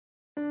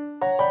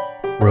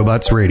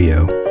Robots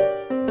Radio.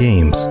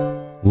 Games,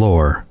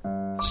 lore,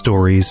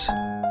 stories,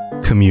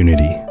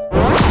 community.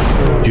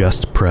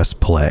 Just press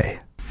play.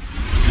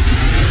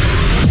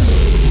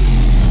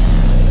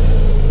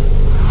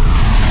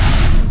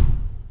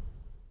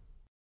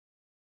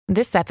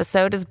 This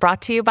episode is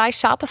brought to you by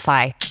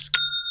Shopify.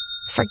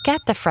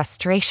 Forget the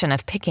frustration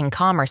of picking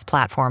commerce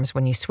platforms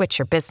when you switch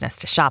your business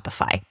to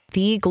Shopify,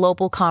 the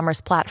global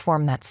commerce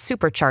platform that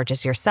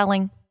supercharges your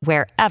selling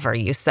wherever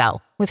you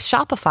sell. With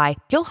Shopify,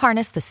 you'll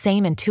harness the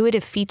same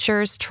intuitive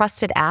features,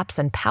 trusted apps,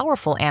 and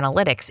powerful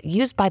analytics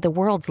used by the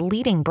world's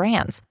leading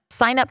brands.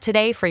 Sign up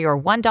today for your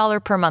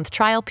 $1 per month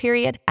trial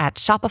period at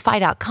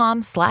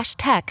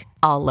shopify.com/tech,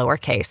 all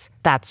lowercase.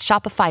 That's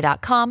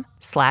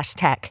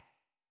shopify.com/tech.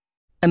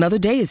 Another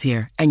day is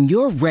here, and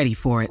you're ready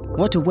for it.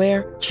 What to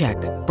wear? Check.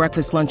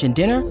 Breakfast, lunch, and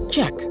dinner?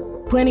 Check.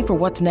 Planning for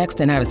what's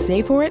next and how to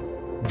save for it?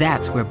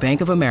 That's where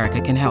Bank of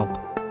America can help.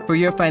 For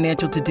your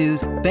financial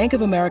to-dos, Bank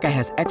of America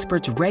has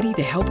experts ready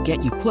to help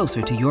get you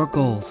closer to your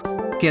goals.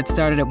 Get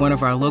started at one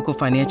of our local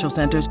financial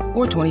centers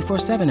or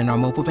 24/7 in our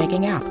mobile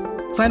banking app.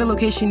 Find a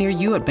location near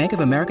you at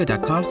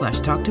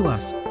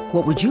bankofamerica.com/talktous.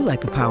 What would you like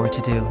the power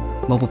to do?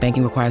 Mobile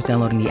banking requires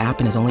downloading the app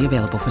and is only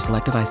available for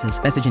select devices.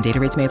 Message and data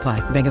rates may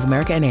apply. Bank of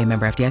America N.A.,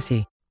 member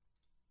FDIC.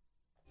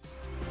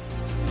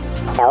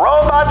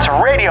 Robots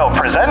Radio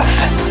presents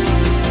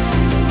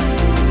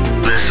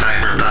the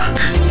Cyberpunk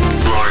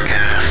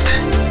Lorecast.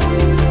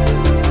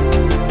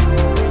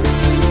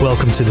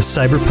 Welcome to the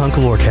Cyberpunk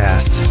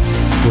Lorecast,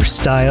 where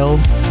style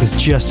is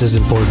just as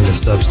important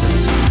as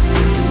substance.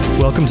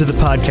 Welcome to the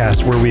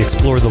podcast where we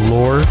explore the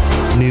lore,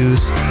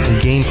 news,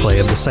 and gameplay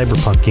of the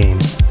cyberpunk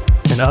games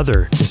and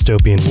other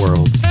dystopian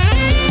worlds.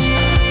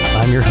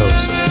 I'm your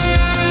host,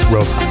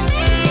 Robots.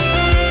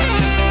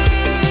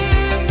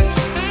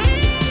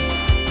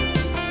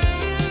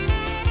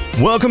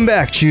 Welcome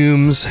back,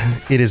 Chooms.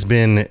 It has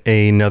been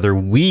another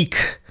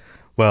week.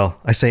 Well,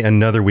 I say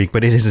another week,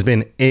 but it has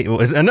been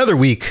another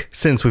week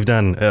since we've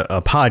done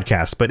a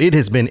podcast, but it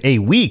has been a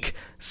week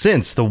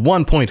since the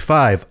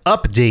 1.5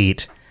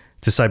 update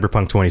to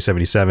Cyberpunk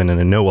 2077, and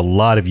I know a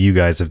lot of you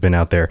guys have been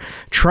out there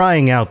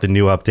trying out the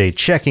new update,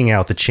 checking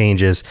out the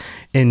changes,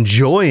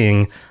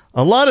 enjoying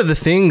a lot of the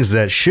things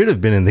that should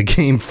have been in the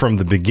game from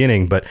the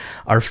beginning, but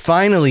are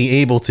finally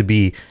able to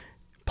be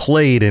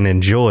played and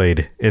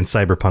enjoyed in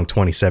Cyberpunk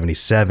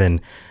 2077.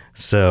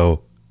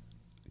 So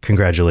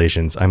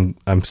congratulations. I'm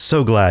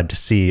so glad to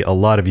see a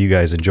lot of you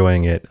guys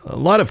enjoying it. A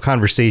lot of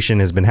conversation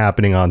has been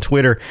happening on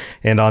Twitter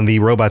and on the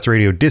Robots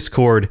Radio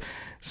Discord.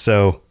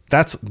 So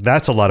that's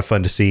a lot of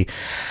fun to see.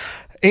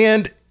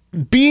 And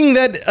being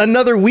that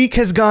another week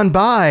has gone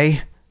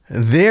by,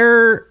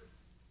 there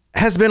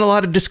has been a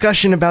lot of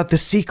discussion about the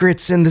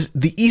secrets and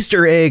the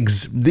Easter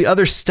eggs, the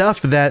other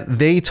stuff that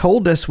they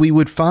told us we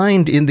would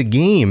find in the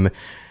game.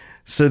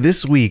 So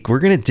this week, we're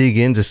going to dig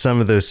into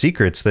some of those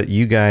secrets that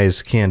you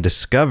guys can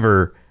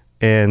discover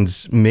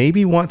and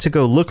maybe want to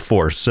go look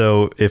for.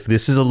 So if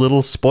this is a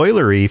little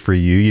spoilery for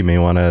you, you may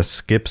want to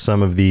skip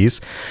some of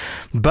these.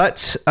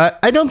 But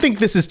I don't think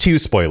this is too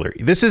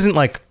spoilery. This isn't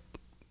like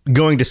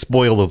going to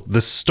spoil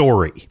the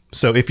story.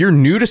 So if you're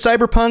new to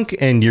Cyberpunk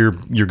and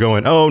you're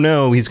going, oh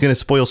no, he's going to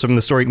spoil some of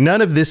the story.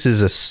 None of this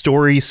is a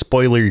story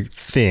spoiler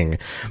thing.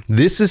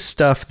 This is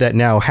stuff that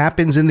now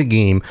happens in the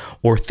game,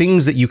 or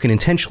things that you can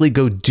intentionally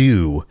go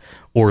do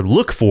or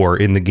look for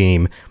in the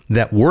game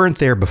that weren't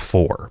there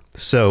before.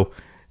 So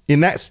in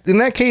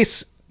that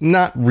case,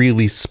 not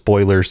really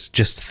spoilers,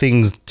 just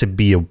things to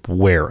be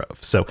aware of.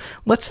 So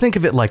let's think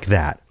of it like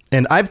that.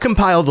 And I've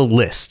compiled a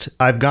list.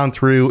 I've gone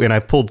through and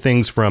I've pulled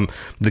things from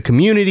the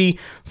community,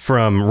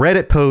 from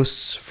Reddit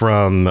posts,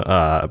 from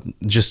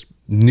just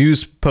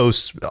news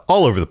posts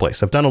all over the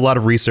place. I've done a lot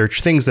of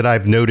research, things that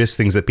I've noticed,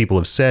 things that people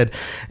have said.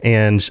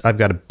 And I've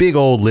got a big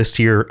old list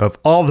here of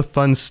all the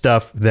fun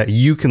stuff that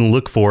you can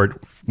look for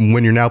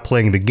when you're now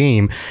playing the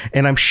game.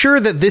 And I'm sure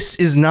that this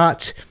is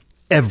not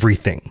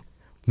everything.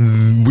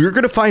 We're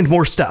going to find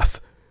more stuff,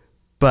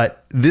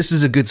 but this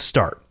is a good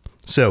start.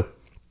 So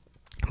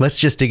let's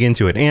just dig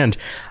into it. And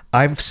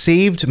I've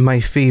saved my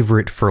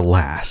favorite for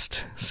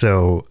last.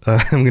 So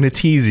I'm going to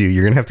tease you.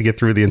 You're going to have to get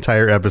through the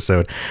entire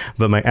episode.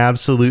 But my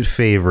absolute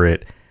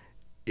favorite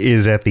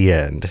is at the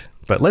end.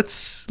 But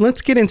let's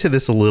get into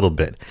this a little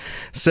bit.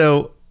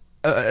 So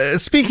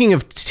speaking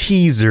of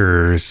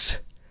teasers,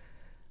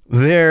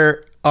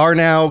 there are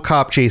now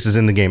cop chases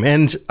in the game.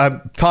 And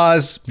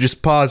pause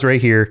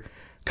right here.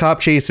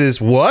 Cop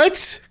chases.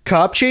 What?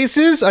 Cop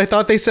chases? I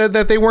thought they said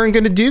that they weren't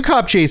going to do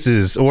cop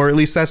chases, or at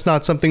least that's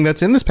not something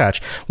that's in this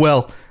patch.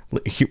 Well,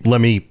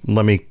 let me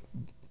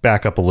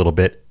back up a little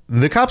bit.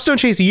 The cops don't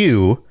chase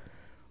you.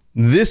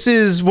 This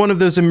is one of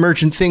those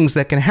emergent things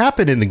that can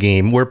happen in the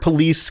game where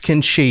police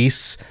can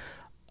chase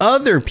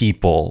other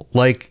people.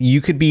 Like, you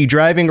could be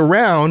driving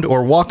around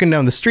or walking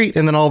down the street,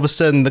 and then all of a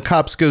sudden the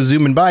cops go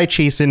zooming by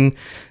chasing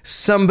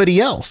somebody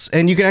else,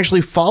 and you can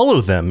actually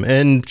follow them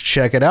and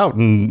check it out,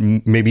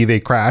 and maybe they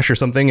crash or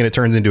something and it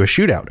turns into a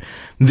shootout.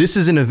 This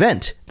is an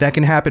event that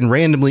can happen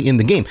randomly in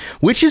the game,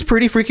 which is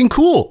pretty freaking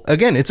cool.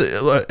 Again, it's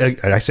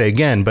I say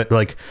again, but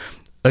like,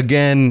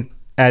 again,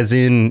 as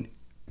in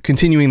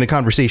continuing the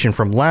conversation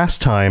from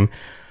last time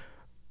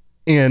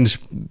and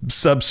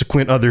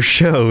subsequent other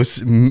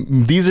shows,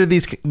 these are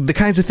the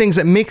kinds of things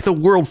that make the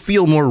world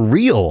feel more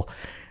real.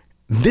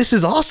 This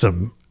is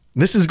awesome.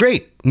 This is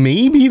great.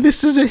 Maybe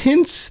this is a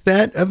hint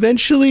that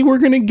eventually we're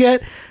going to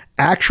get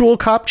actual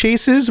cop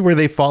chases where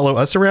they follow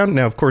us around.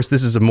 Now, of course,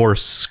 this is a more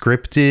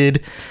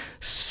scripted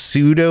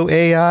pseudo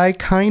AI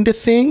kind of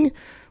thing,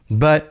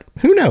 but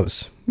who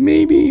knows?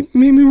 Maybe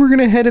we're going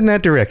to head in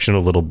that direction a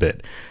little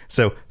bit.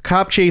 So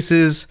cop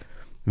chases,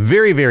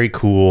 very, very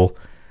cool.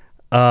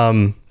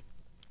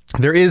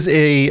 There is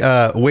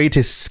a way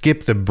to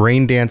skip the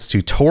brain dance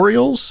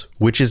tutorials,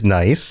 which is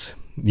nice.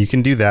 You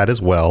can do that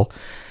as well.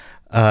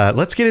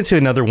 Let's get into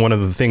another one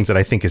of the things that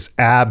I think is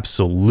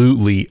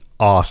absolutely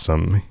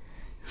awesome.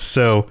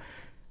 So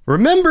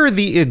remember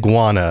the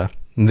iguana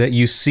that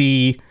you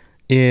see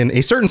in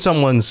a certain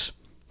someone's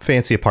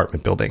fancy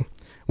apartment building,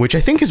 which I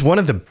think is one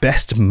of the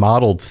best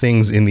modeled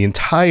things in the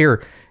entire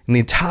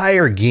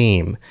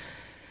game.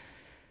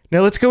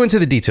 Now let's go into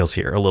the details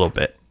here a little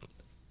bit.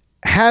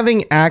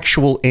 Having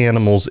actual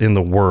animals in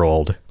the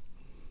world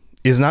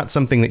is not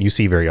something that you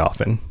see very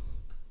often.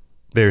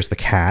 There's the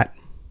cat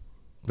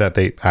that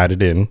they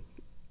added in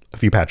a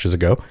few patches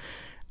ago.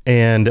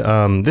 And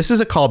this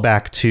is a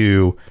callback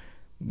to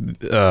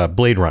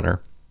Blade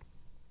Runner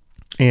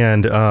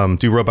and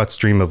Do Robots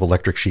Dream of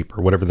Electric Sheep,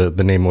 or whatever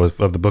the name of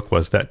the book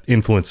was that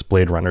influenced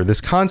Blade Runner.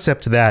 This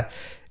concept that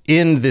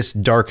in this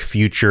dark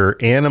future,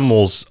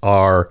 animals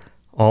are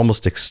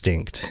almost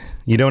extinct.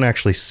 You don't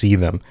actually see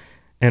them.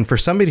 And for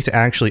somebody to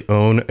actually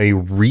own a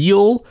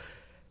real,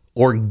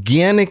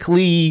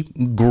 organically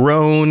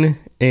grown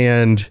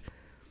and,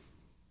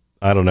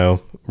 I don't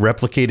know,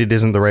 replicated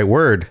isn't the right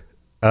word,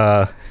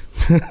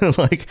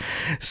 like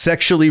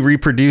sexually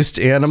reproduced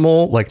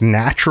animal, like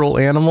natural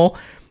animal,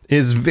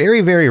 is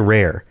very, very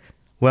rare.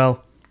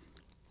 Well,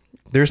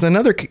 there's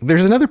another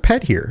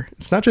pet here.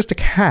 It's not just a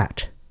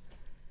cat.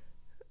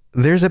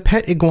 There's a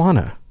pet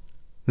iguana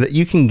that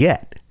you can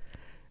get.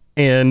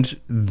 And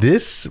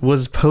this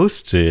was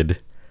posted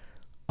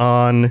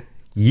on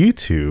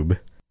YouTube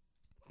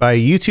by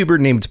a YouTuber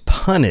named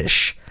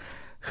Punish,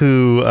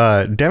 who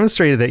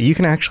demonstrated that you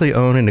can actually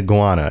own an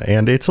iguana,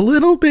 and it's a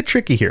little bit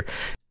tricky here.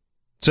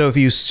 So if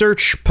you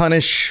search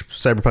Punish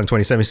Cyberpunk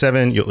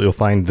 2077, you'll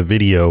find the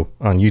video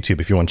on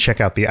YouTube if you want to check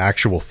out the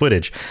actual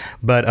footage.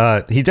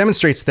 But he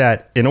demonstrates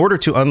that in order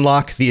to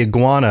unlock the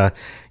iguana,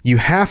 you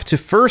have to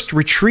first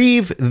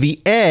retrieve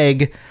the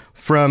egg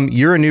from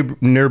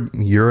Yorinobu's,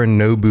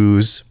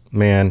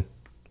 man,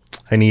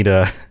 I need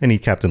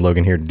Captain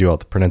Logan here to do all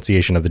the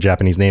pronunciation of the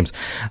Japanese names.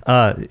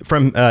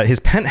 From his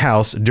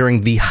penthouse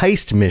during the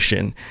heist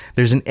mission.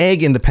 There's an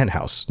egg in the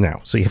penthouse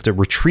now, so you have to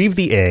retrieve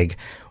the egg.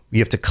 You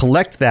have to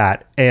collect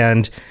that,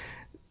 and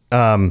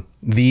once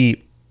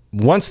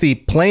the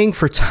playing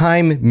for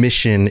time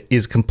mission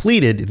is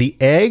completed, the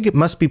egg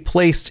must be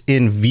placed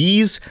in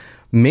V's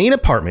main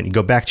apartment. You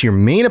go back to your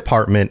main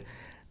apartment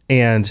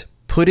and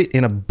put it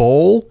in a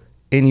bowl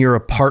in your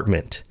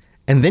apartment,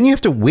 and then you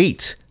have to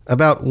wait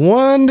about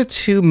 1 to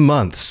 2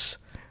 months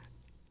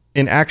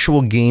in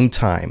actual game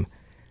time,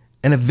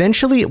 and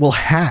eventually it will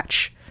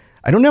hatch.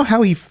 I don't know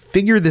how he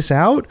figured this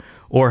out,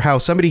 or how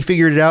somebody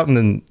figured it out and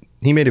then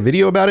he made a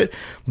video about it,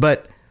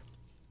 but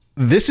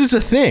this is a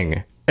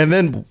thing. And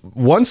then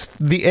once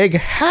the egg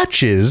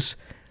hatches,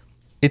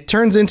 it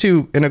turns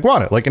into an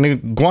iguana. Like an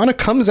iguana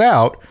comes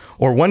out,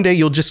 or one day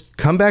you'll just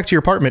come back to your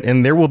apartment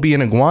and there will be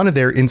an iguana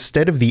there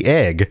instead of the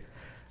egg.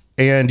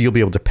 And you'll be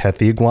able to pet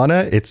the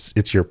iguana.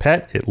 It's your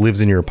pet. It lives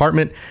in your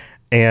apartment,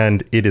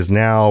 and it is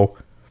now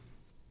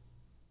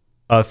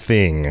a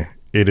thing.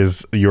 It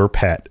is your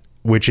pet,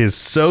 which is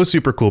so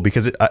super cool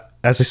because,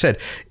 as I said,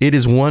 it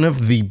is one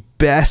of the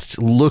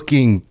best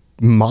looking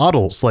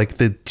models. Like,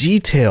 the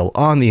detail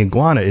on the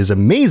iguana is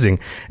amazing.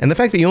 And the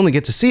fact that you only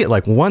get to see it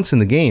like once in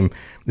the game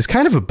is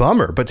kind of a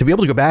bummer. But to be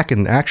able to go back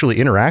and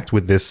actually interact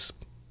with this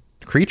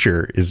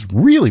creature is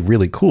really,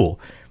 really cool.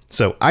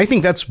 So I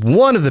think that's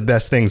one of the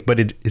best things, but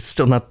it's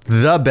still not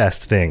the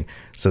best thing.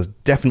 So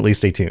definitely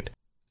stay tuned.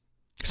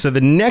 So the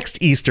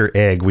next Easter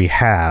egg we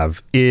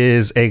have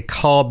is a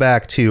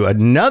callback to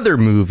another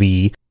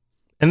movie.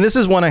 And this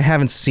is one I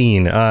haven't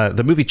seen.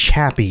 The movie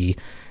Chappie.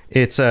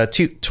 It's a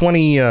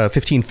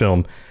 2015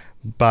 film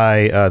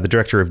by the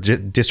director of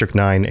District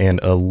 9 and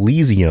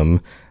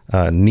Elysium,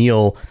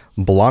 Neil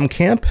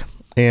Blomkamp.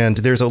 And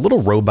there's a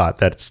little robot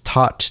that's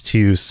taught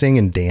to sing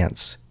and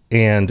dance.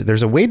 And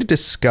there's a way to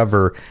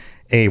discover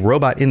a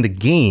robot in the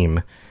game,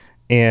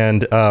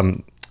 and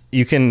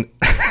you can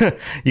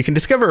you can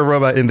discover a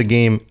robot in the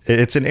game.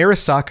 It's an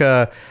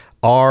Arasaka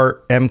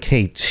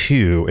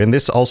RMK2, and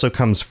this also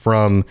comes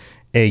from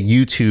a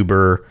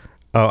YouTuber.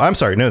 Oh, I'm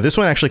sorry. No, this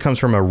one actually comes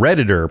from a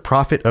Redditor,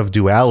 Prophet of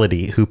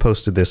Duality, who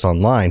posted this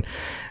online.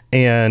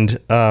 And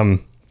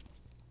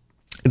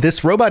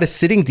this robot is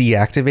sitting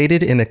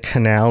deactivated in a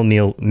canal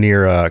near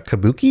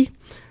Kabuki,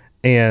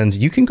 and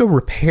you can go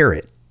repair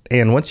it.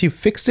 And once you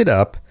fix it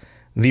up,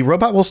 the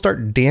robot will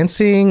start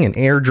dancing and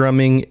air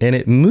drumming, and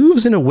it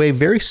moves in a way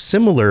very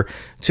similar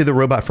to the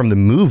robot from the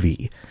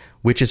movie,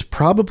 which is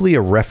probably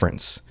a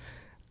reference.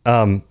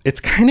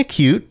 It's kind of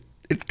cute.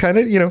 It's kind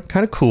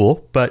of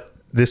cool, but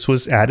this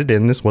was added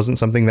in. This wasn't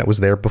something that was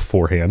there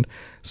beforehand.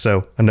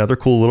 So another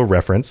cool little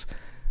reference.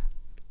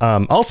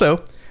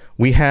 Also,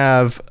 we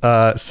have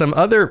some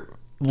other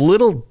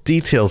little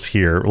details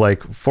here.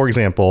 Like, for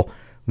example,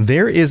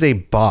 there is a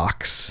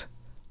box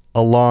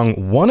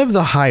along one of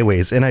the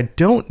highways, and I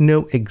don't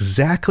know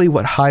exactly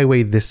what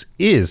highway this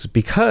is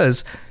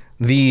because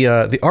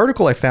the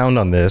article I found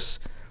on this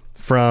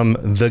from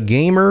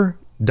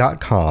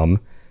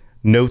thegamer.com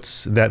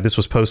notes that this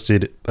was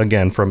posted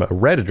again from a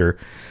Redditor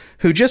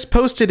who just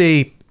posted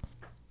a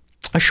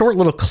short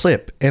little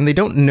clip, and they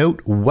don't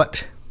note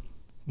what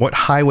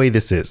highway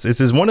this is.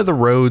 This is one of the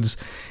roads.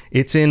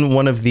 It's in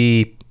one of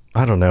the,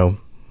 I don't know,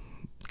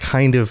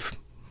 kind of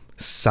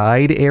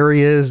side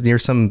areas near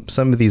some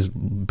of these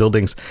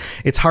buildings.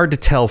 It's hard to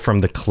tell from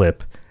the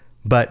clip,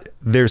 but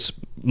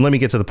let me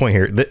get to the point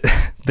here.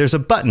 There's a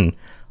button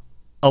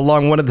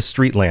along one of the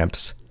street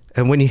lamps,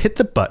 and when you hit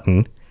the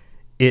button,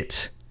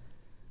 it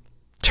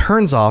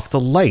turns off the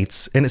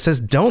lights, and it says,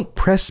 "Don't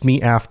press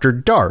me after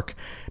dark."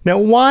 Now,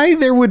 why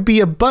there would be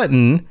a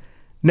button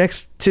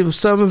next to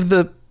some of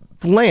the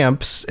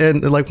lamps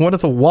and like one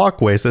of the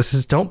walkways that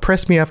says "Don't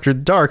press me after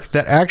dark"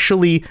 that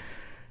actually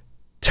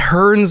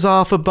turns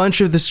off a bunch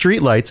of the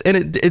streetlights,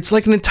 and it's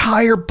like an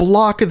entire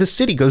block of the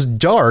city goes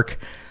dark.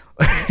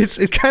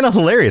 It's kind of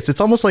hilarious. It's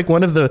almost like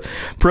one of the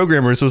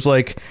programmers was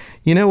like,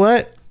 you know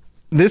what?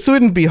 This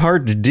wouldn't be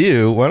hard to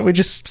do. Why don't we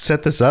just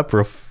set this up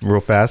real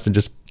fast and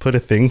just put a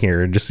thing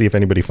here and just see if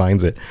anybody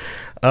finds it.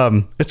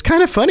 It's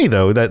kind of funny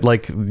though that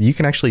like you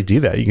can actually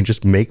do that. You can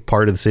just make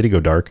part of the city go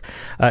dark.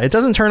 It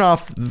doesn't turn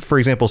off, for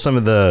example, some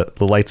of the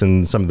lights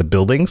in some of the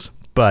buildings,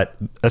 but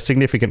a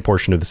significant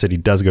portion of the city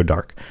does go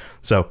dark.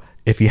 So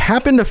if you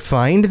happen to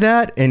find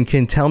that and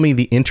can tell me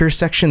the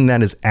intersection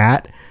that is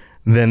at,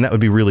 then that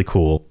would be really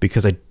cool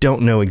because I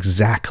don't know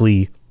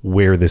exactly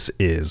where this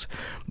is.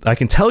 I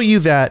can tell you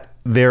that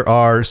there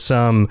are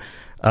some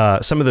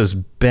of those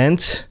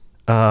bent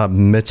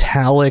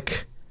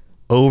metallic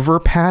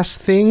overpass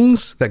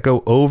things that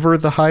go over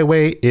the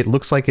highway. It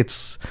looks like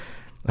it's,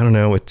 I don't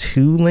know, a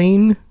two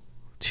lane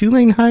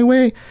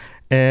highway,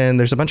 and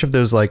there's a bunch of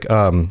those like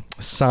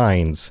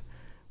signs,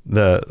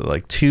 the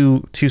like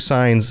two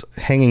signs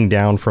hanging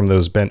down from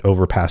those bent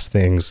overpass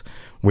things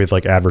with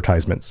like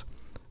advertisements.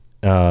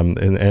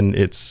 And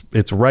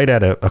it's right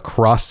at a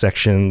cross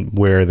section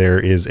where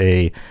there is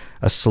a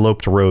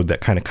sloped road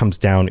that kind of comes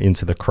down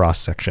into the cross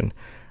section.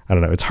 I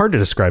don't know. It's hard to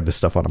describe this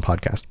stuff on a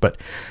podcast, but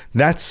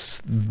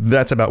that's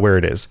about where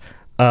it is.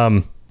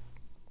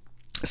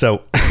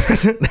 So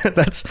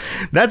that's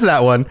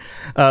that one.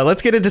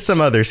 Let's get into some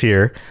others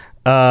here.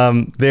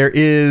 There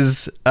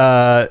is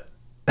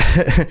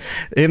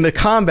in the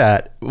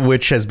combat,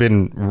 which has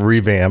been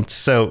revamped.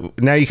 So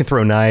now you can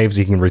throw knives,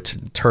 you can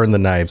return the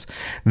knives.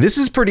 This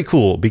is pretty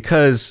cool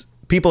because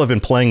people have been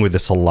playing with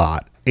this a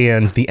lot,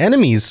 and the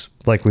enemies,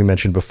 like we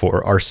mentioned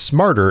before, are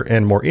smarter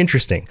and more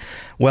interesting.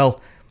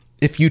 Well,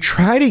 if you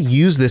try to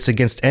use this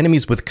against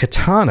enemies with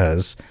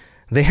katanas,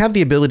 they have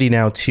the ability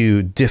now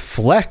to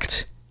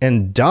deflect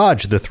and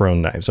dodge the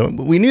thrown knives. So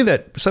we knew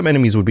that some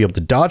enemies would be able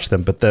to dodge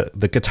them, but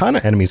the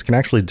katana enemies can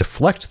actually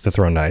deflect the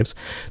thrown knives.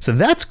 So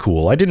that's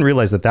cool. I didn't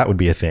realize that would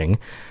be a thing.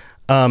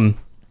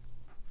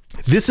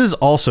 This is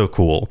also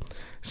cool.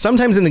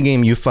 Sometimes in the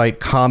game you fight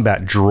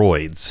combat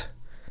droids,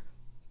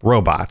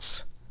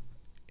 robots,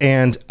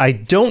 and I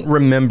don't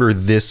remember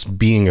this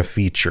being a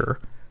feature,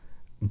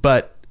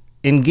 but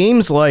in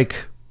games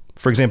like,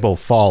 for example,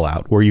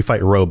 Fallout, where you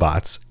fight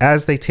robots,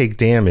 as they take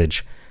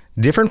damage,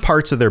 different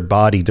parts of their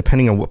body,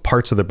 depending on what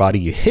parts of their body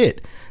you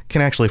hit,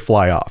 can actually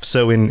fly off.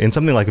 So in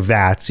something like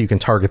VATS, you can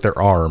target their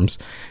arms,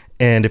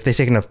 and if they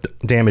take enough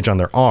damage on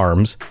their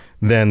arms,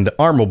 then the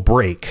arm will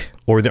break,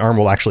 or the arm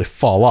will actually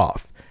fall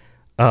off.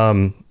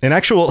 In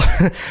actual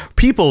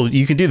people,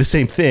 you can do the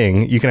same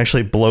thing. You can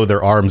actually blow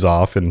their arms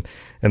off and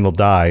they'll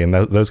die and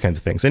those kinds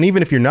of things. And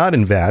even if you're not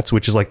in VATS,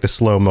 which is like the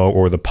slow-mo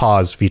or the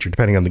pause feature,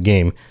 depending on the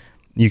game,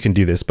 you can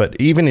do this. But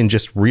even in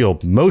just real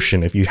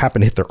motion, if you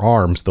happen to hit their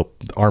arms, the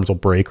arms will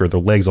break or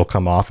their legs will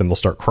come off and they'll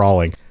start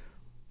crawling.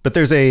 But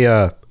there's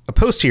a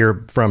post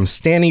here from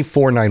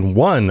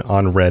Stanny491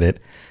 on Reddit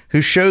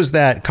who shows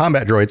that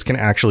combat droids can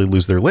actually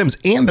lose their limbs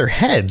and their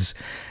heads.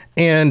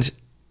 And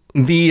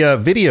the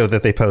video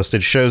that they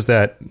posted shows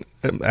that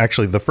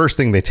actually the first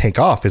thing they take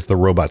off is the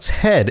robot's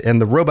head,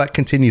 and the robot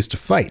continues to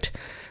fight,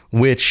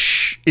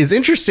 which is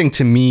interesting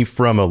to me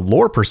from a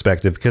lore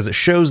perspective because it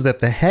shows that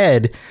the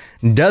head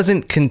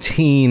doesn't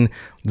contain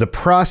the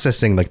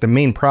processing, like the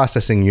main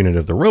processing unit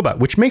of the robot,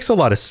 which makes a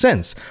lot of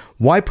sense.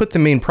 Why put the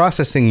main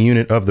processing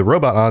unit of the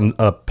robot on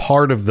a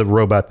part of the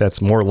robot that's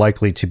more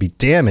likely to be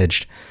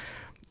damaged?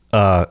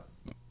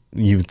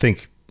 You'd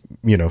think,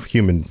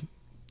 human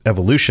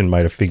evolution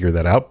might have figured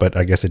that out, but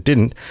I guess it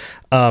didn't.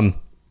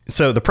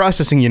 So the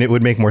processing unit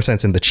would make more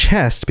sense in the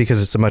chest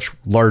because it's a much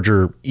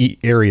larger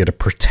area to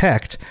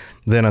protect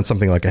than on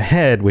something like a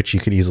head, which you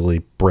could easily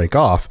break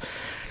off.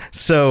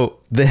 So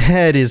the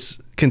head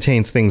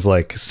contains things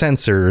like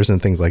sensors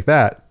and things like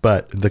that,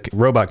 but the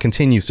robot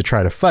continues to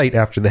try to fight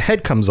after the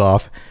head comes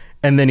off,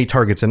 and then he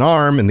targets an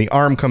arm and the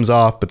arm comes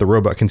off, but the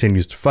robot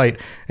continues to fight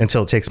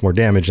until it takes more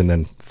damage and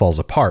then falls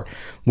apart,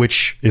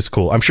 which is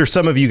cool. I'm sure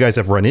some of you guys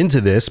have run into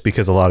this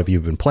because a lot of you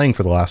have been playing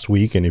for the last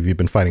week and you've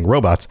been fighting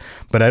robots,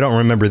 but I don't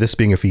remember this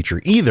being a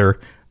feature either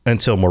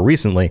until more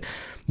recently.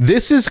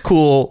 This is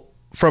cool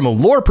from a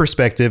lore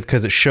perspective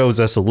because it shows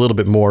us a little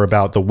bit more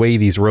about the way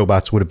these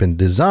robots would have been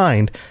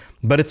designed,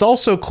 but it's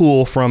also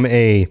cool from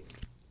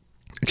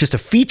just a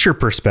feature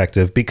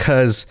perspective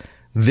because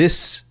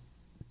this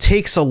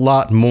takes a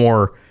lot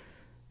more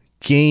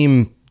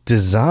game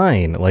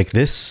design. Like,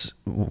 this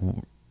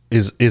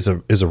is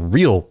a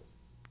real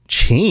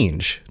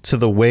change to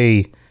the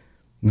way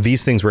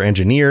these things were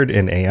engineered,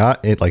 and AI,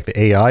 like the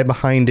AI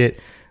behind it,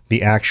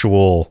 the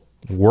actual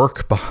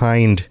work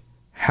behind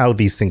how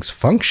these things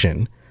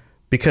function,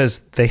 because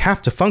they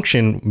have to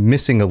function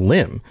missing a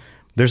limb.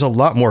 There's a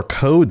lot more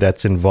code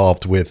that's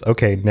involved with,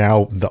 okay,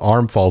 now the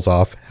arm falls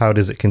off. How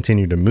does it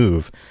continue to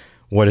move?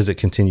 What does it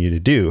continue to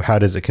do? How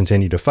does it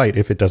continue to fight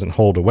if it doesn't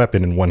hold a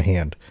weapon in one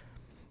hand?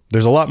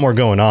 There's a lot more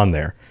going on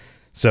there.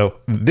 So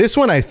this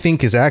one I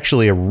think is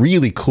actually a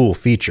really cool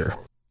feature.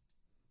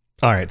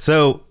 All right,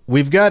 so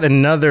we've got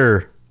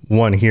another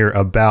one here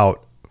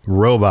about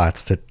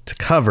robots to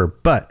cover,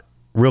 but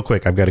real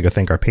quick, I've got to go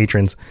thank our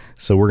patrons.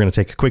 So we're going to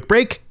take a quick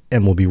break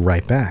and we'll be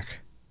right back.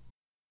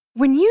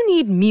 When you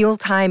need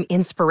mealtime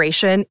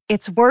inspiration,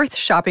 it's worth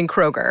shopping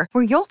Kroger,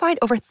 where you'll find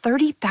over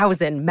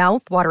 30,000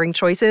 mouth-watering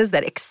choices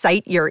that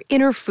excite your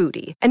inner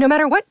foodie. And no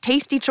matter what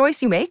tasty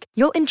choice you make,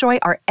 you'll enjoy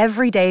our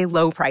everyday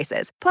low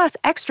prices, plus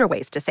extra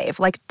ways to save,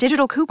 like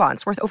digital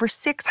coupons worth over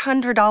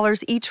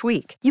 $600 each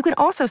week. You can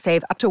also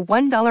save up to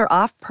 $1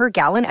 off per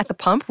gallon at the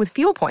pump with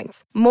fuel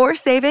points. More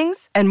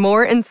savings and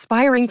more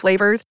inspiring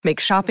flavors make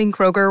shopping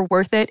Kroger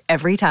worth it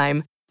every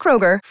time.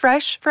 Kroger,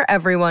 fresh for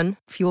everyone.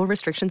 Fuel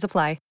restrictions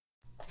apply.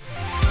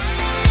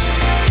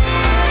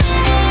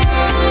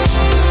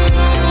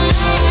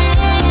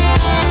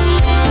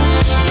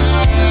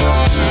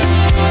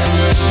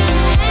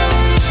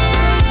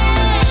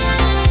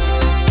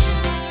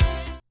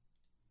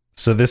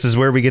 So this is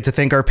where we get to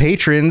thank our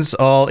patrons,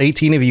 all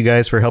 18 of you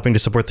guys, for helping to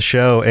support the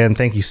show. And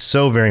thank you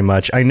so very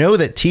much. I know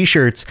that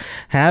t-shirts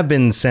have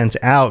been sent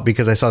out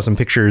because I saw some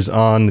pictures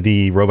on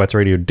the Robots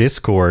Radio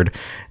Discord,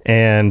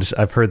 and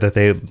I've heard that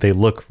they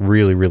look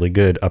really, really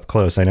good up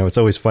close. I know it's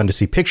always fun to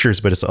see pictures,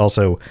 but it's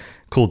also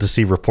cool to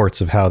see reports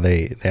of how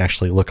they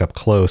actually look up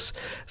close.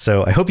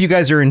 So I hope you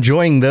guys are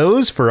enjoying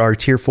those for our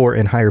tier 4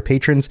 and higher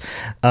patrons.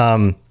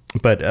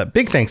 But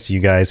big thanks to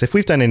you guys. If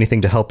we've done anything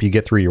to help you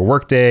get through your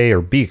workday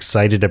or be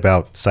excited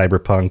about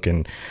Cyberpunk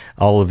and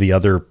all of the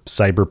other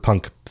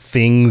Cyberpunk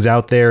things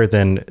out there,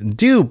 then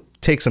do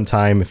take some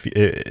time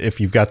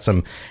if you've got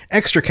some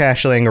extra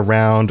cash laying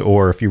around,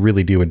 or if you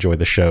really do enjoy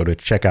the show, to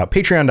check out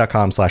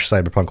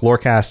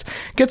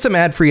patreon.com/cyberpunklorecast. Get some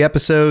ad-free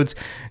episodes,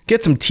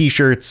 get some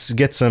t-shirts,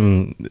 get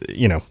some,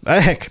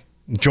 heck,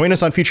 join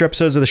us on future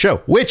episodes of the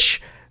show,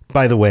 which,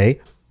 by the way,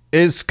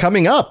 is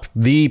coming up.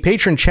 The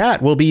patron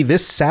chat will be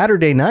this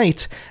Saturday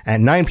night at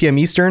 9 p.m.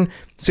 Eastern,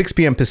 6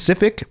 p.m.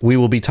 Pacific. We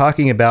will be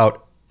talking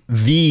about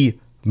the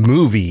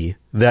movie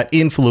that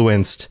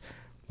influenced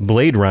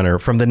Blade Runner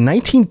from the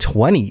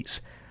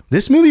 1920s.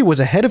 This movie was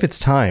ahead of its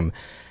time.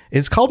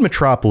 It's called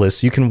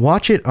Metropolis. You can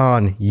watch it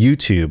on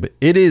YouTube.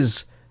 It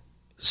is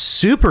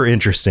super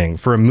interesting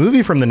for a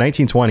movie from the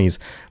 1920s.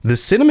 The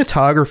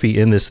cinematography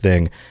in this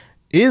thing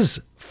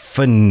is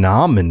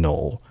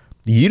phenomenal.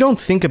 You don't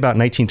think about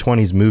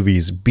 1920s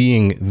movies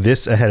being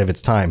this ahead of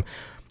its time.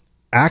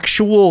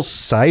 Actual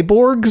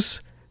cyborgs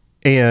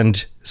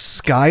and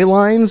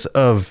skylines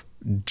of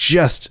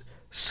just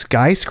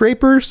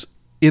skyscrapers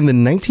in the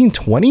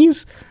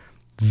 1920s.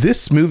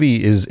 This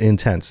movie is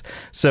intense.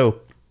 So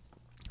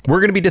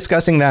we're going to be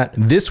discussing that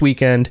this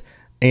weekend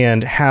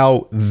and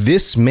how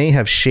this may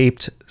have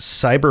shaped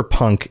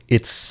cyberpunk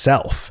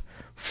itself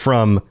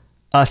from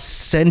a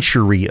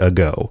century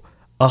ago,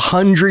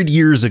 100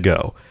 years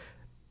ago.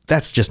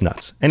 That's just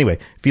nuts. Anyway,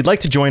 if you'd like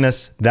to join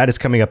us, that is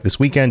coming up this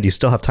weekend. You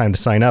still have time to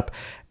sign up.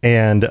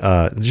 And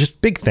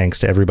just big thanks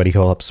to everybody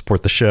who helps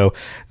support the show.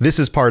 This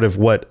is part of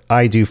what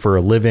I do for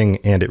a living,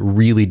 and it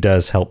really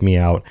does help me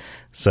out.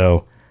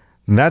 So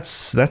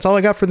that's all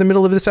I got for the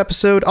middle of this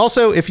episode.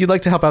 Also, if you'd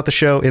like to help out the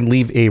show and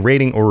leave a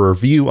rating or a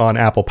review on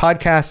Apple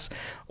Podcasts,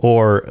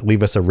 or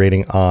leave us a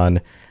rating on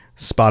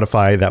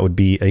Spotify, that would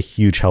be a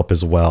huge help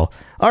as well.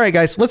 All right,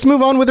 guys, let's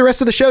move on with the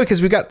rest of the show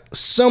because we've got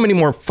so many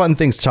more fun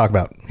things to talk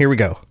about. Here we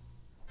go.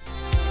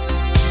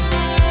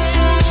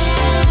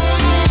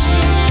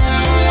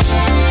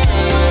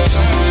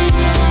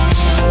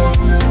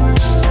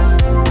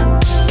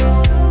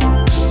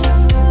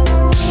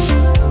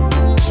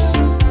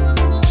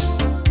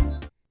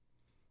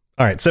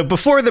 All right, so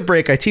before the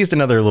break, I teased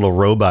another little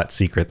robot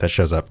secret that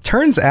shows up.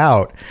 Turns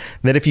out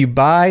that if you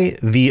buy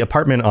the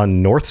apartment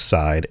on North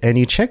Side and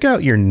you check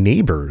out your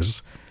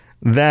neighbors,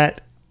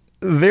 that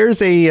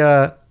there's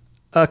a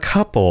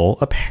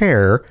a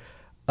pair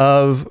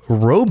of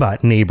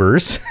robot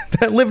neighbors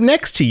that live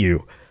next to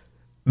you.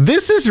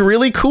 This is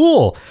really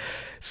cool.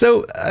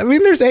 So, I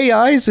mean, there's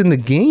AIs in the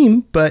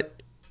game,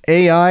 but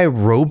AI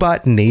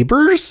robot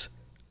neighbors?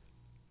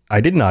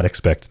 I did not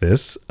expect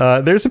this.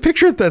 There's a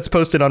picture that's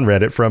posted on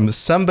Reddit from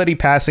somebody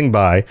passing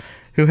by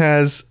who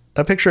has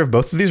a picture of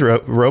both of these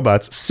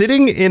robots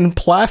sitting in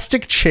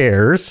plastic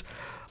chairs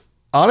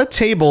on a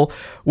table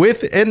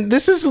with, and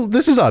this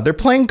is odd. They're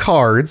playing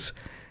cards.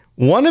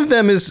 One of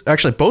them is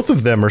actually, both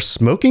of them are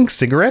smoking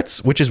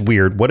cigarettes, which is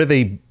weird. What are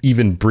they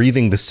even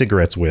breathing the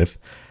cigarettes with?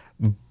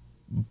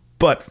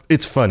 But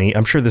it's funny.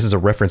 I'm sure this is a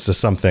reference to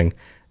something.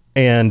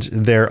 And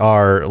there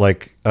are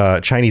like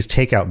Chinese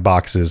takeout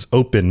boxes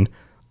open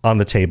on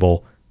the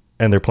table,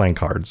 and they're playing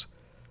cards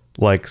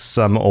like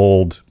some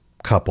old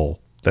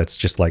couple that's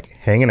just like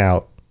hanging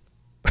out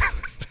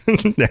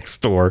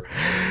next door.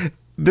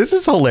 This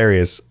is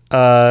hilarious.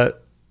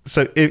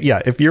 So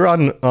if you're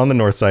on the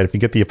north side, if you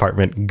get the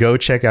apartment, go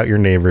check out your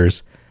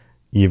neighbors.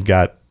 You've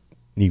got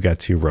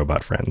two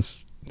robot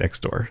friends next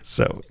door.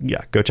 So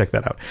yeah, go check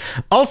that out.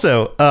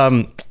 Also,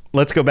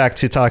 let's go back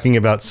to talking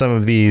about some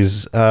of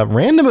these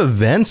random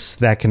events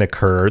that can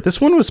occur.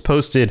 This one was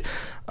posted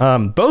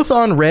both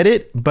on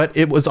Reddit, but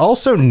it was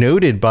also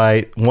noted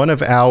by one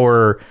of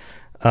our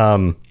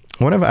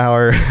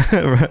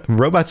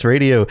Robots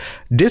Radio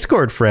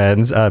Discord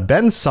friends,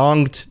 Ben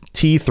Songed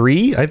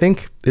T3, I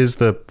think is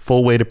the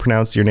full way to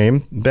pronounce your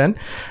name, Ben,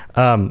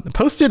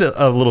 posted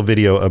a little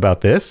video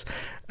about this.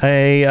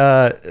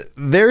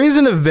 There is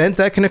an event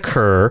that can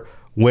occur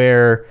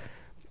where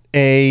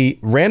a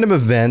random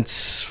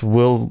event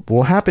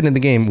will happen in the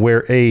game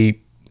where a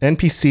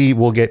NPC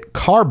will get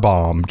car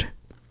bombed,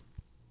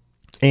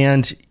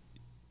 and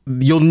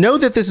you'll know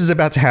that this is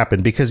about to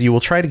happen because you will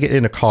try to get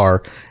in a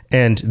car.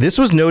 And this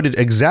was noted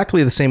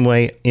exactly the same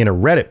way in a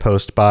Reddit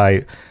post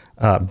by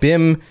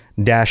Bim-Miniman,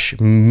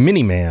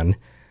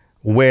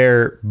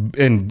 where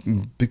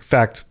in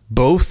fact,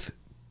 both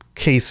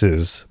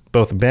cases,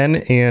 both Ben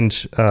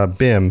and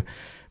Bim,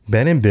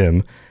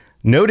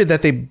 noted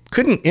that they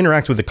couldn't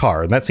interact with the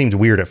car. And that seemed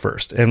weird at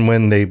first. And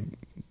when they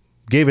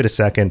gave it a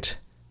second,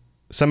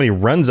 somebody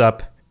runs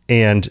up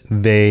and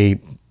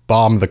they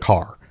bomb the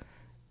car.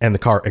 And the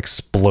car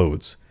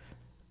explodes.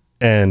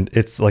 And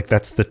it's like,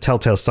 that's the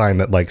telltale sign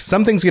that like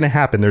something's going to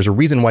happen. There's a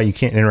reason why you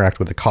can't interact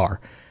with the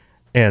car.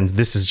 And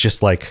this is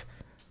just like,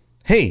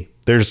 hey,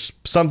 there's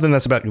something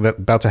that's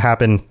about to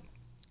happen.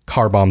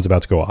 Car bomb's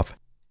about to go off.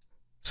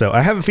 So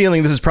I have a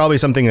feeling this is probably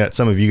something that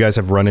some of you guys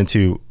have run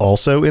into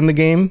also in the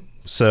game.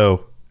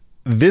 So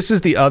this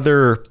is the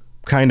other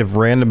kind of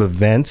random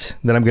event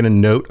that I'm going to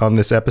note on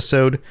this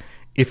episode.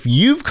 If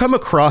you've come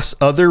across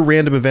other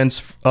random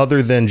events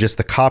other than just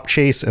the cop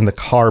chase and the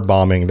car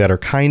bombing that are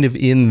kind of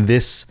in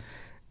this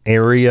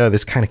area,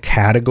 this kind of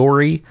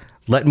category,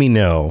 let me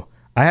know.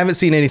 I haven't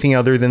seen anything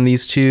other than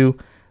these two,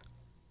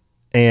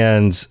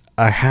 and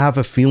I have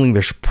a feeling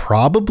there's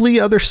probably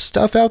other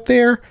stuff out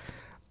there.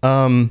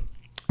 I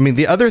mean,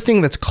 the other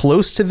thing that's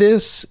close to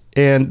this,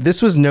 and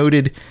this was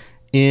noted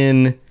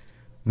in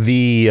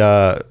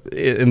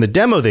the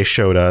demo they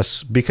showed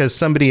us, because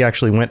somebody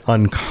actually went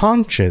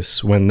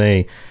unconscious when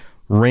they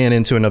ran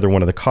into another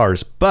one of the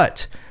cars,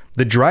 but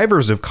the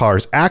drivers of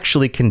cars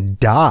actually can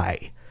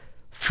die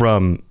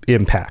from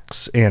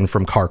impacts and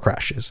from car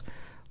crashes.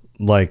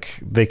 Like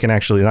they can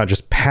actually not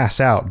just pass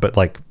out, but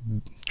like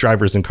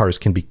drivers in cars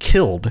can be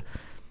killed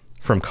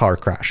from car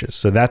crashes.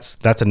 So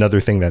that's another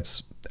thing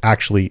that's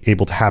actually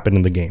able to happen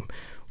in the game,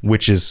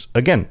 which is,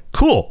 again,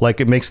 cool. Like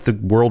it makes the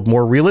world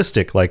more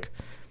realistic. Like,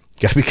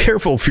 you gotta be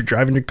careful if you're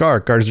driving your car.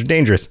 Cars are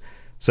dangerous.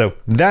 So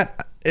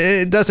that,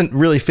 it doesn't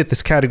really fit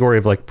this category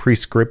of like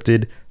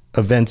pre-scripted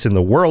events in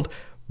the world,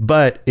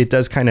 but it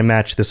does kind of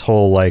match this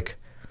whole like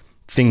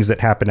things that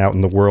happen out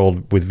in the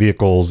world with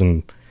vehicles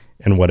and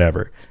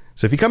whatever.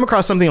 So if you come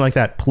across something like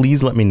that,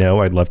 please let me know.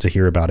 I'd love to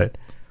hear about it.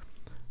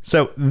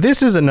 So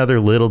this is another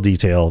little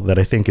detail that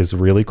I think is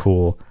really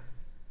cool.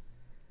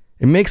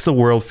 It makes the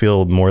world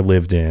feel more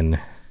lived in.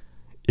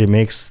 It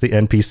makes the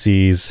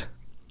NPCs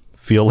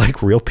feel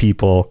like real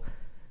people.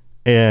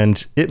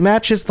 And it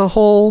matches the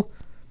whole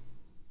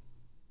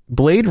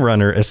Blade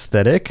Runner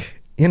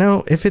aesthetic. You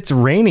know, if it's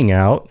raining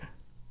out,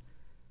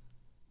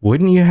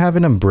 wouldn't you have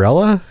an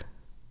umbrella?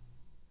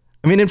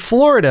 I mean, in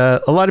Florida,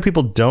 a lot of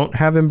people don't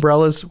have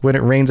umbrellas when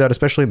it rains out,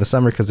 especially in the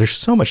summer, because there's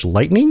so much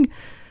lightning.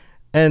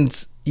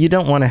 And you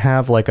don't want to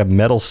have like a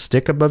metal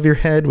stick above your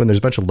head when there's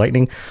a bunch of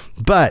lightning.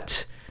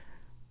 But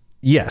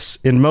yes,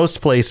 in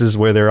most places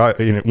where there are,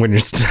 you know, when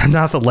it's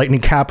not the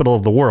lightning capital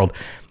of the world,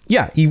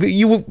 yeah,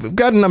 you've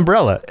got an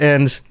umbrella.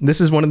 And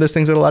this is one of those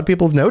things that a lot of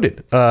people have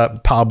noted.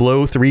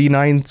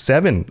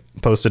 Pablo397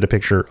 posted a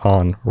picture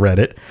on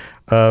Reddit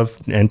of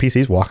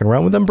NPCs walking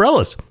around with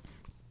umbrellas.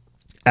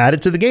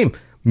 Added to the game.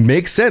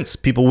 Makes sense.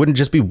 People wouldn't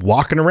just be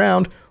walking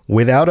around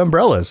without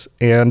umbrellas.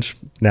 And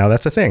now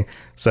that's a thing.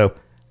 So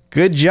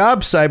good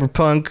job,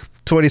 Cyberpunk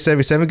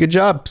 2077. Good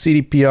job,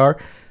 CDPR.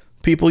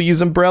 People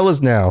use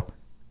umbrellas now.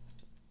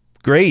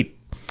 Great.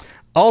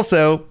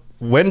 Also,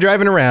 when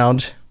driving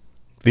around,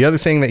 The other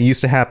thing that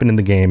used to happen in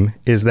the game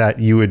is that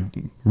you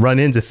would run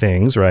into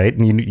things, right?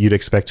 And you'd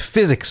expect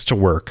physics to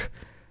work.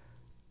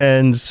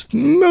 And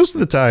most of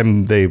the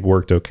time they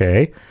worked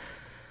okay.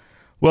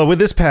 Well, with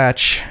this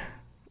patch,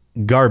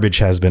 garbage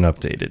has been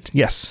updated.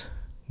 Yes,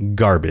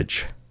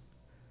 garbage.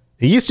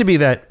 It used to be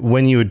that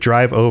when you would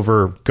drive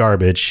over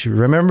garbage,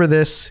 remember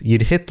this?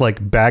 You'd hit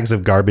like bags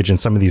of garbage in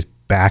some of these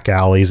back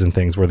alleys and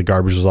things where the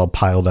garbage was all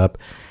piled up.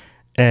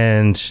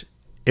 And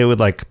it would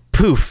like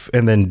poof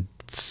and then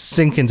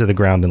sink into the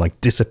ground and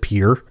like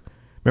disappear.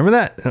 Remember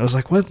that? And I was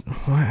like, what?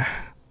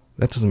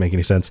 That doesn't make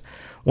any sense.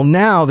 Well,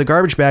 now the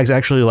garbage bags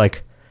actually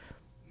like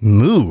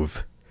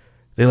move.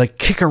 They like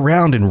kick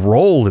around and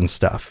roll and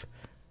stuff.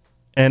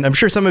 And I'm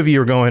sure some of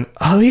you are going,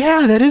 oh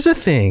yeah, that is a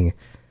thing.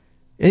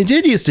 It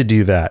did used to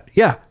do that.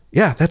 Yeah,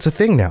 that's a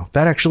thing now.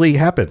 That actually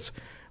happens.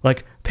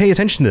 Like, pay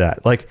attention to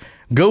that. Like,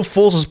 go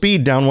full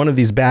speed down one of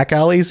these back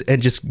alleys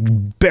and just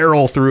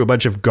barrel through a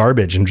bunch of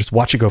garbage and just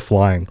watch it go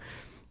flying.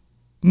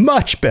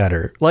 Much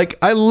better. Like,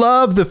 I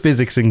love the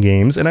physics in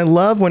games, and I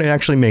love when it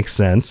actually makes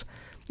sense.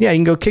 Yeah, you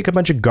can go kick a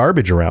bunch of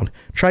garbage around.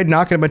 Try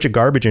knocking a bunch of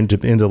garbage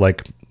into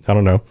like, I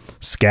don't know,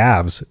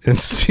 scavs and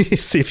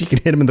see if you can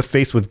hit them in the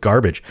face with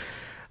garbage.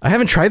 I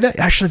haven't tried that.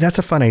 Actually, that's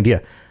a fun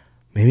idea.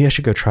 Maybe I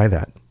should go try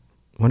that.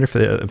 I wonder if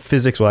the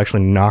physics will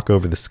actually knock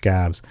over the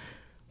scavs.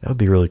 That would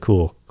be really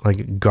cool.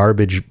 Like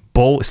garbage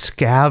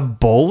scav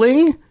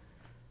bowling?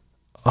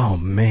 Oh,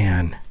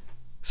 man.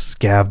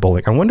 Scav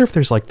bowling. I wonder if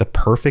there's like the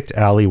perfect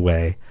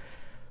alleyway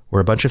where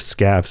a bunch of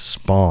scavs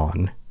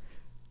spawn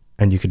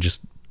and you could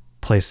just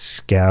play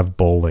scav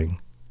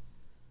bowling.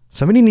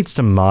 Somebody needs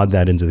to mod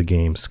that into the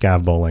game,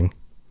 scav bowling.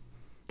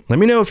 Let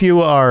me know if you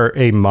are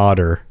a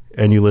modder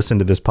and you listen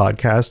to this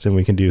podcast and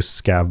we can do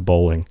scav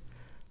bowling.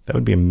 That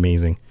would be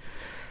amazing.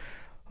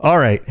 All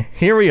right,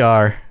 here we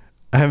are.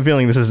 I have a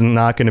feeling this is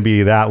not going to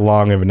be that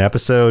long of an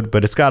episode,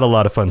 but it's got a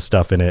lot of fun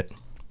stuff in it.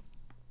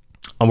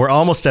 And we're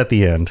almost at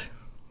the end.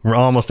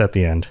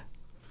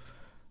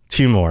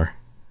 Two more.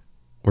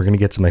 We're going to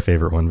get to my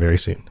favorite one very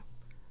soon.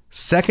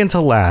 Second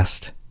to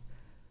last,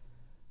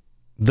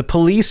 the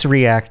police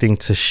reacting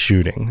to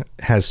shooting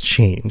has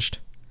changed.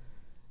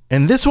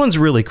 And this one's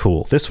really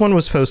cool. This one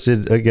was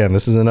posted, again,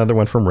 this is another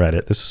one from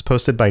Reddit. This was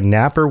posted by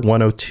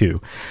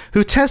Napper102,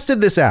 who tested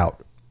this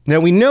out. Now,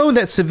 we know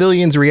that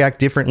civilians react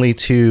differently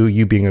to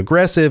you being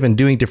aggressive and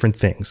doing different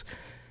things.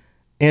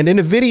 And in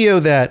a video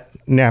that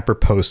Napper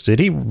posted,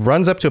 he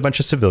runs up to a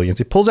bunch of civilians.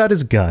 He pulls out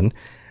his gun,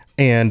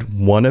 and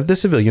one of the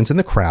civilians in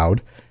the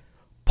crowd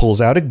pulls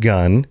out a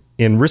gun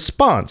in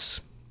response,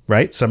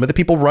 right? Some of the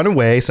people run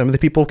away. Some of the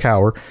people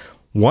cower.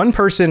 One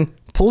person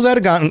pulls out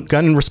a gun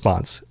in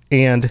response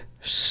and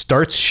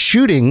starts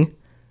shooting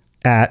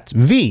at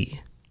V.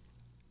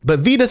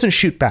 But V doesn't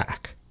shoot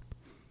back.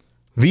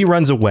 V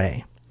runs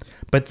away.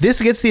 But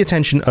this gets the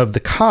attention of the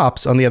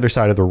cops on the other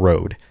side of the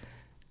road.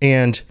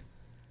 And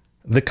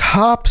the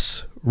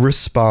cops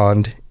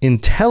respond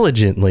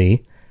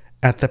intelligently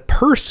at the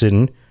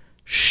person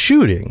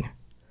shooting.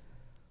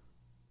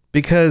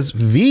 Because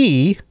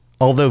V,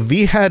 although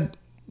V had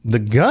the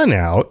gun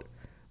out,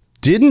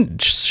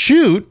 didn't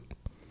shoot,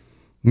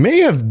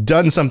 may have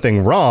done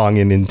something wrong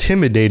in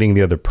intimidating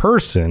the other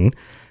person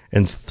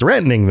and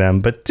threatening them,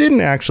 but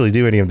didn't actually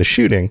do any of the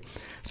shooting.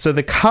 So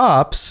the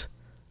cops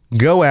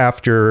go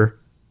after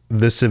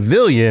the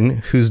civilian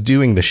who's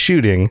doing the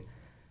shooting,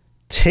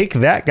 take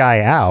that guy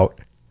out.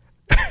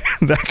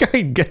 That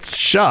guy gets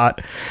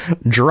shot,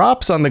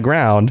 drops on the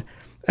ground,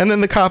 and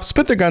then the cops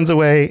put their guns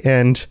away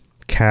and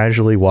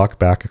casually walk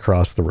back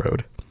across the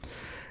road.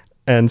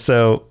 And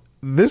so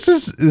this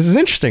is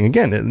interesting.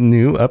 Again, a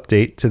new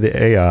update to the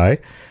AI,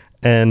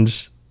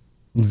 and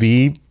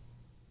V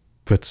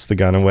puts the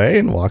gun away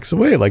and walks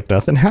away like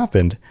nothing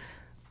happened.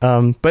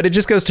 But it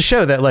just goes to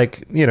show that,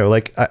 like, you know,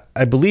 like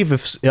I believe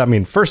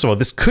first of all,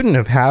 this couldn't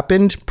have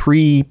happened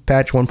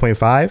pre-patch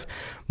 1.5,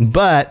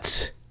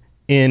 but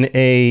in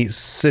a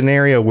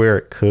scenario where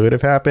it could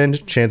have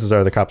happened, chances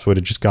are the cops would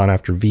have just gone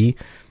after V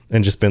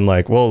and just been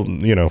like, well,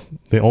 you know,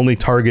 the only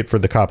target for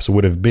the cops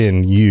would have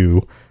been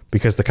you,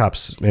 because the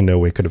cops in no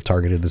way could have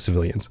targeted the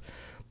civilians.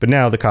 But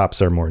now the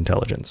cops are more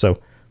intelligent. So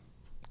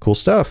cool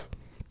stuff.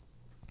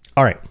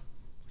 All right,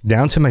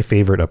 down to my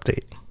favorite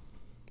update.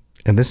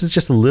 And this is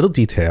just a little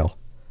detail,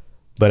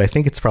 but I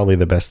think it's probably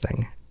the best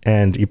thing.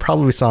 And you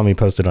probably saw me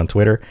post it on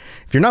Twitter.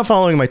 If you're not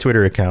following my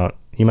Twitter account,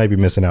 you might be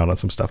missing out on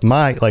some stuff.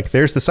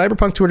 There's the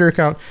Cyberpunk Twitter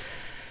account,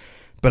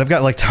 but I've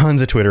got like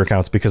tons of Twitter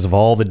accounts because of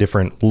all the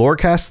different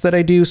lorecasts that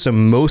I do. So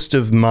most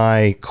of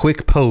my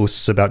quick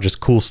posts about just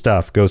cool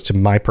stuff goes to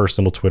my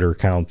personal Twitter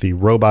account, the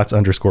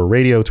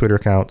robots_radio Twitter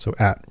account. So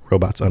at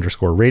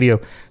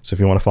robots_radio. So if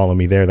you want to follow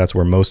me there, that's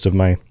where most of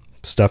my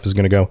stuff is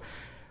going to go.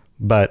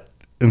 But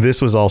this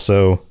was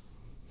also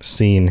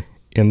seen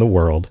in the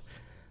world.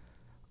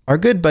 Our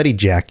good buddy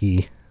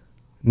Jackie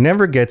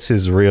never gets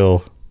his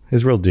real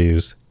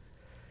dues.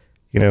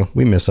 You know,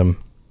 we miss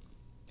him.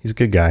 He's a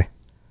good guy.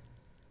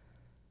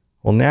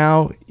 Well,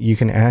 now you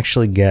can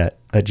actually get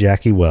at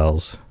Jackie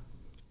Wells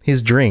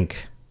his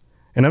drink.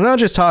 And I'm not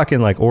just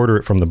talking like order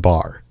it from the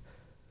bar.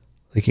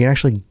 Like, you can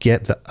actually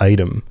get the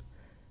item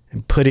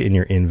and put it in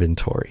your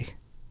inventory.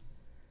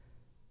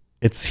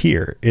 It's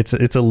here. It's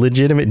a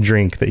legitimate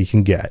drink that you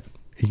can get.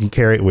 You can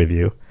carry it with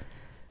you.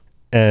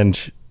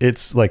 And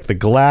it's like the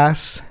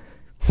glass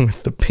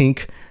with the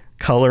pink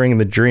coloring in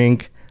the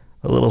drink,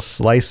 a little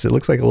slice. It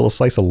looks like a little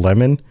slice of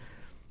lemon.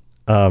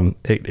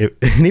 It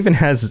even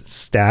has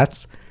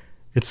stats.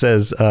 It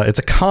says it's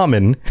a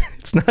common.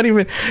 It's not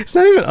even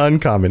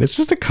uncommon. It's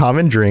just a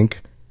common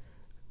drink.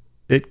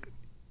 It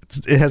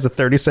has a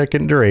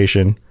 30-second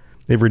duration.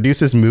 It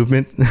reduces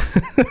movement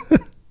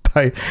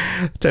by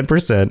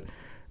 10%.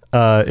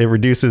 It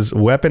reduces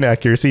weapon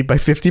accuracy by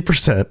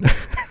 50%.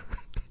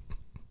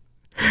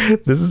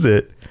 This is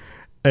it.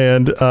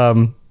 And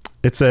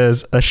it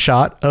says a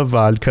shot of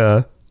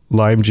vodka,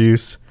 lime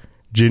juice,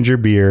 ginger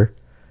beer,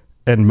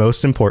 and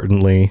most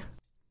importantly,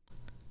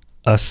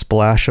 a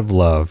splash of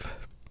love.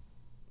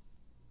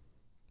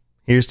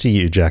 Here's to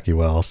you, Jackie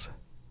Wells.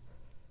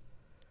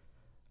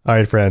 All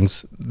right,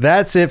 friends,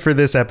 that's it for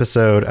this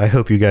episode. I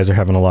hope you guys are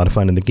having a lot of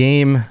fun in the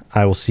game.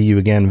 I will see you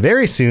again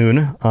very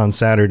soon on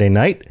Saturday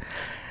night.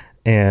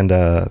 And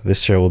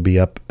this show will be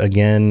up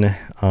again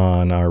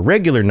on our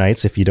regular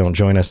nights if you don't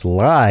join us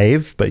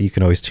live, but you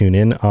can always tune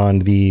in on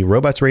the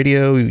Robots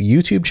Radio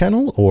YouTube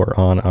channel or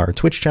on our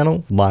Twitch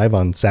channel live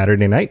on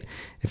Saturday night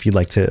if you'd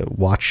like to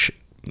watch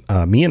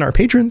me and our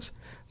patrons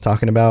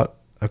talking about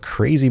a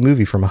crazy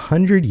movie from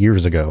 100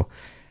 years ago.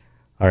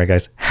 All right,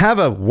 guys, have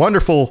a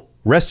wonderful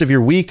rest of your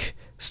week.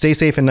 Stay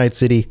safe in Night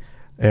City,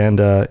 and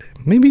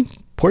maybe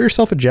pour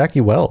yourself a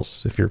Jackie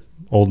Wells if you're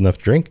old enough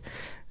to drink.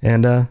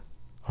 And I'll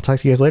talk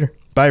to you guys later.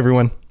 Bye,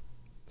 everyone.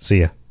 See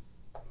ya.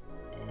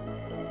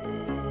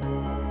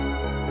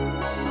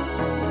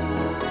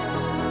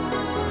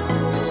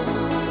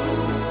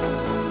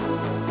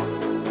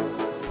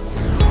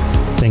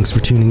 Thanks for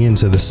tuning in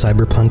to the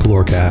Cyberpunk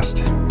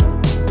Lorecast.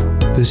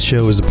 This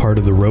show is a part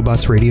of the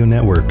Robots Radio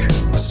Network,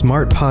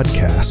 smart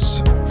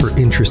podcasts for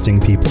interesting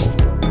people.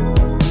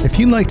 If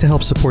you'd like to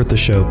help support the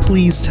show,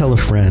 please tell a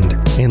friend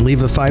and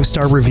leave a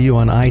 5-star review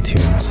on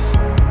iTunes.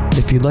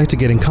 If you'd like to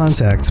get in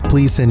contact,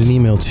 please send an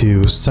email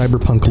to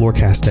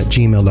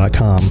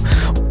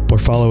cyberpunklorecast@gmail.com or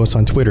follow us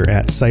on Twitter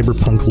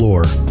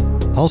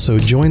 @cyberpunklore. Also,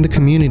 join the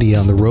community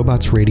on the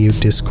Robots Radio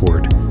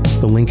Discord.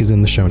 The link is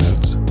in the show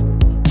notes.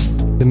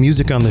 The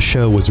music on the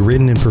show was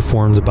written and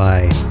performed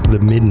by The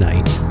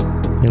Midnight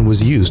and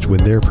was used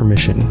with their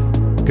permission.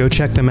 Go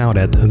check them out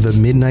at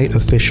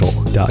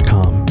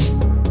themidnightofficial.com.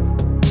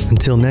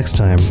 Until next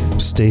time,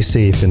 stay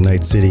safe in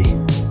Night City.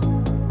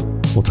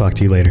 We'll talk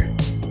to you later.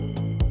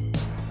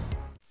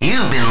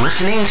 You've been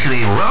listening to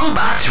a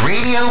Robots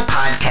Radio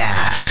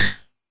podcast.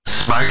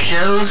 Smart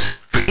shows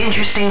for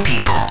interesting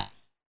people.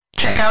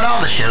 Check out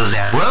all the shows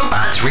at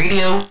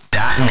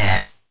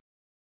robotsradio.net.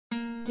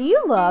 Do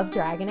you love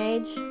Dragon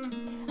Age?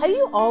 Have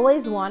you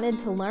always wanted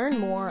to learn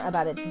more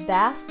about its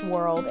vast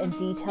world and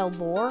detailed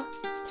lore?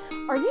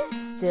 Are you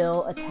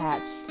still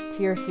attached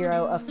to your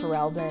hero of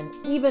Ferelden,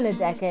 even a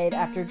decade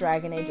after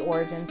Dragon Age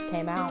Origins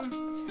came out?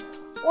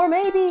 Or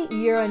maybe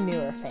you're a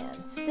newer fan,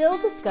 still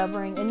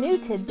discovering a new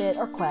tidbit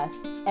or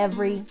quest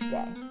every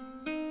day.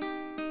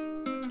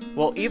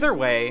 Well, either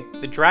way,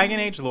 the Dragon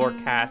Age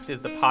Lorecast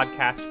is the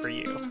podcast for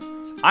you.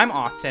 I'm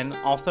Austin,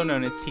 also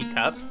known as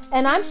Teacup.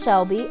 And I'm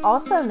Shelby,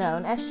 also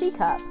known as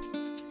Shecup.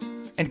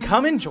 And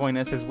come and join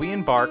us as we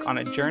embark on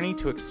a journey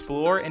to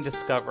explore and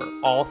discover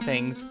all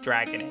things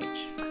Dragon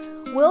Age.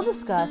 We'll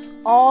discuss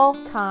all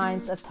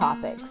kinds of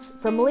topics,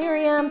 from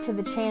Lyrium to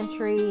the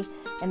Chantry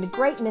and the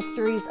great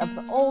mysteries of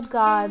the old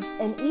gods,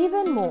 and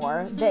even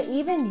more that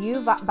even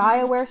you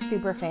BioWare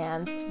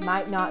superfans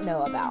might not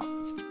know about.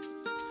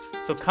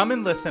 So come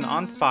and listen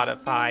on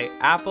Spotify,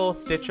 Apple,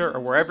 Stitcher, or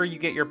wherever you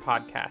get your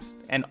podcast.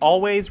 And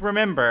always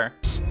remember,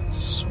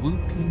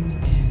 swooping